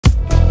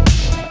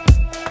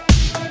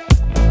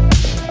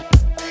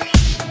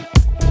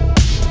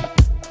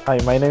Hi,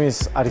 my name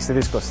is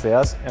Aristides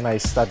Kosteas and I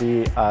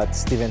study at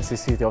Stevens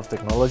Institute of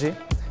Technology,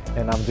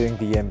 and I'm doing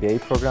the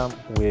MBA program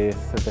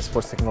with the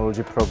Sports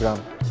Technology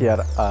program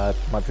here at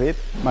Madrid.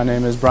 My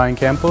name is Brian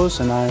Campos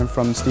and I am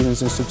from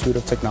Stevens Institute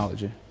of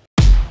Technology.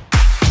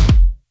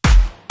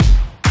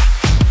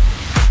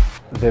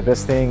 The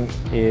best thing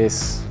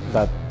is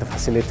that the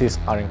facilities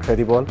are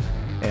incredible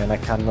and I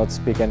cannot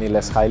speak any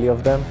less highly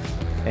of them,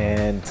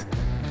 and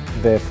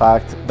the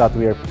fact that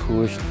we are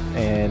pushed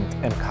and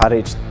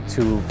encouraged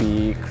to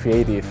be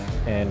creative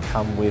and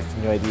come with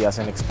new ideas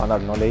and expand our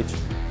knowledge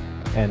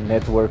and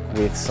network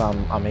with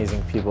some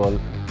amazing people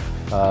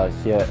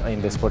here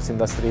in the sports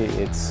industry.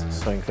 It's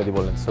so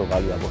incredible and so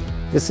valuable.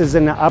 This is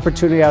an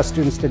opportunity our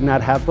students did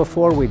not have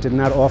before. We did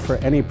not offer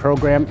any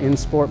program in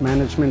sport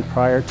management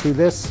prior to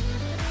this.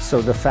 So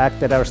the fact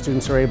that our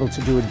students are able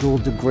to do a dual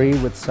degree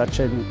with such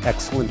an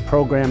excellent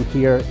program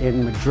here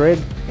in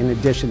Madrid, in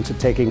addition to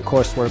taking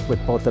coursework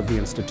with both of the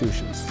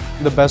institutions.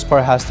 The best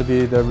part has to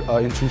be the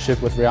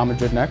internship with Real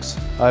Madrid Next.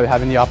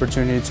 Having the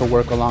opportunity to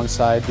work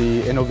alongside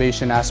the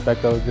innovation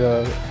aspect of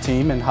the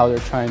team and how they're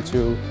trying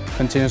to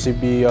continuously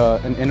be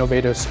an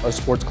innovative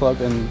sports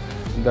club in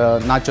the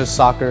not just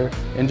soccer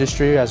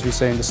industry, as we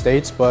say in the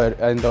States, but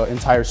in the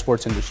entire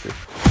sports industry.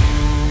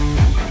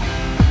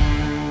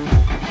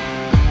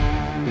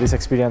 This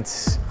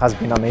experience has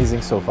been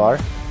amazing so far,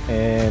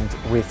 and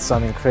with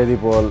some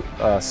incredible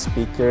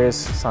speakers,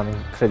 some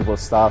incredible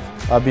staff.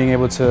 Being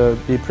able to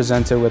be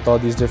presented with all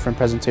these different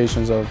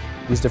presentations of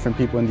these different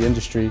people in the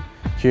industry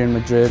here in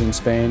Madrid and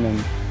Spain,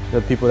 and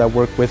the people that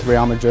work with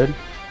Real Madrid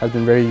has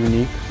been very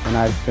unique, and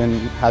I've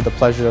had the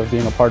pleasure of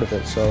being a part of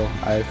it, so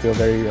I feel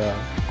very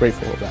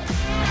grateful of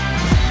that.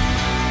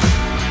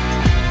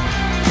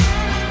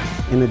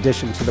 In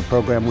addition to the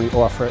program we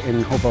offer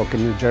in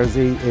Hoboken, New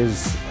Jersey,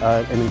 is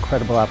an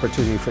incredible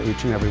opportunity for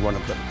each and every one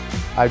of them.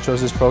 I chose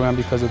this program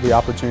because of the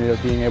opportunity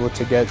of being able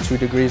to get 2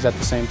 degrees at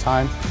the same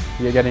time.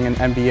 You're getting an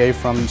MBA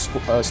from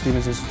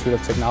Stevens Institute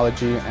of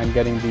Technology and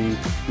getting the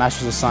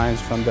Masters of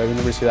Science from the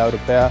Universidad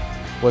Europea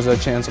was a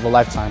chance of a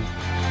lifetime.